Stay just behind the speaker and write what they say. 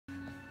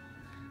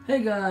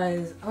Hey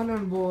guys,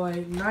 Unknown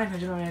Boy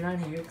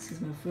 999 here,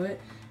 excuse my foot,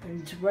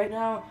 and right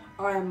now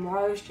I am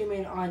live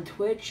streaming on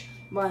Twitch.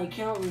 My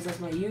account is as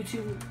my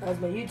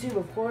YouTube,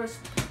 of course.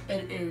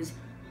 It is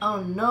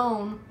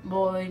Unknown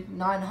Boy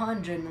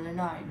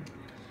 999.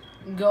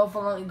 Go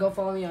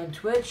follow me on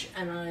Twitch,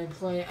 and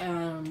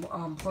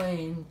I'm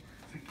playing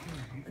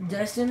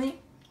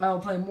Destiny. I'll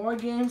play more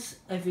games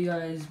if you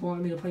guys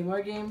want me to play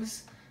more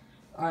games.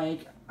 I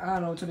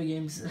don't know what type of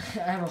games. I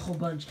have a whole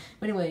bunch.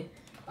 But anyway,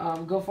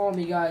 go follow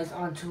me guys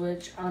on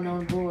Twitch,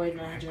 Unknown Boy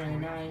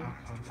 999.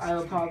 I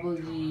will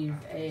probably leave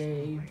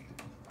a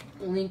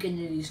link in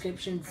the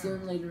description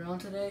soon later on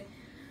today.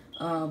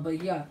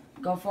 But yeah,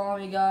 go follow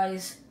me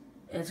guys.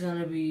 It's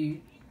gonna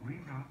be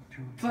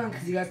fun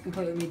because you guys can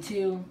play with me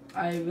too.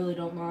 I really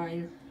don't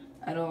mind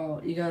at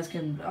all. You guys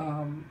can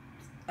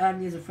add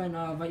me as a friend.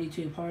 I'll invite you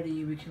to a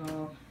party. We can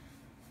all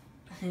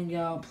hang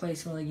out, play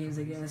some other games,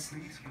 I guess.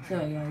 So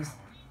yeah, guys,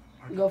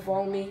 go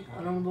follow me,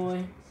 Unknown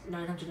Boy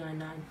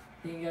 999.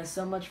 Thank you guys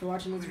so much for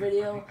watching this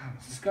video.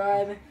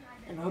 Subscribe,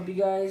 and I hope you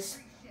guys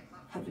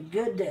have a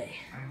good day.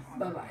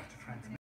 Bye bye.